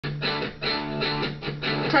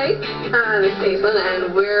Hey, this is Aislinn,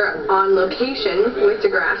 and we're on location with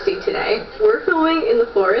Degrassi today. We're filming in the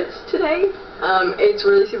forest today. It's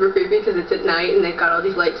really super creepy because it's at night and they've got all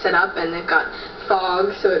these lights set up and they've got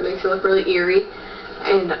fog, so it makes it look really eerie.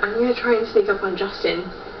 And I'm going to try and sneak up on Justin.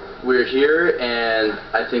 We're here and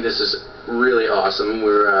I think this is really awesome.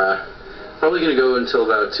 We're probably going to go until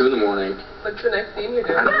about 2 in the morning. What's the next scene you're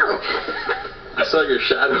doing? I don't know. I saw your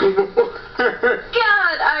shadow before.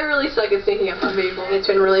 God, I really suck at sneaking up on people. It's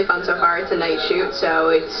been really fun so far. It's a night shoot, so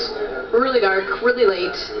it's really dark, really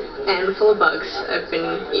late, and full of bugs. I've been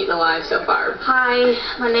eaten alive so far. Hi,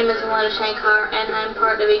 my name is Melina Shankar, and I'm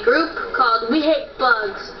part of a group called We Hate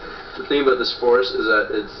Bugs. The thing about this forest is that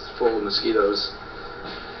it's full of mosquitoes.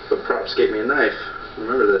 But Props gave me a knife.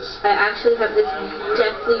 Remember this. I actually have this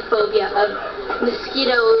deathly phobia of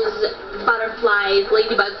mosquitoes, butterflies,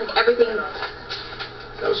 ladybugs, like everything.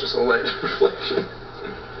 That was just a light reflection.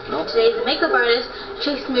 No. Today's makeup artist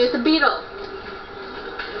chased me with a beetle.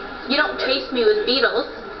 You don't chase me with beetles.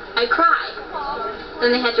 I cry.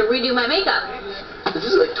 Then they had to redo my makeup. This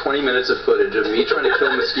is like 20 minutes of footage of me trying to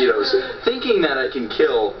kill mosquitoes, thinking that I can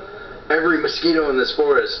kill every mosquito in this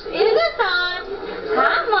forest. It's a good time.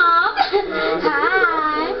 Hi, Mom.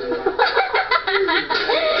 Hi.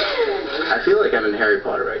 I feel like I'm in Harry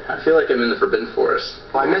Potter right now. I feel like I'm in the Forbidden Forest.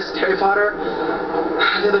 Well, I missed Harry Potter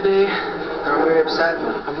the other day. I'm very upset.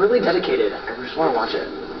 I'm really dedicated. I just want to watch it.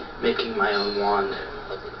 Making my own wand.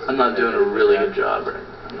 I'm not doing a really good job, right?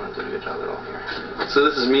 I'm not doing a good job at all here. So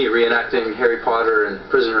this is me reenacting Harry Potter and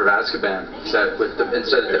Prisoner of Azkaban, except with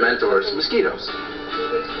instead of Dementors, mosquitoes.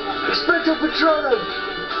 Expecto Patronum!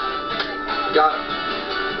 Got it.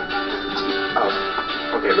 Oh,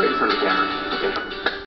 okay, right in front of the camera. Okay.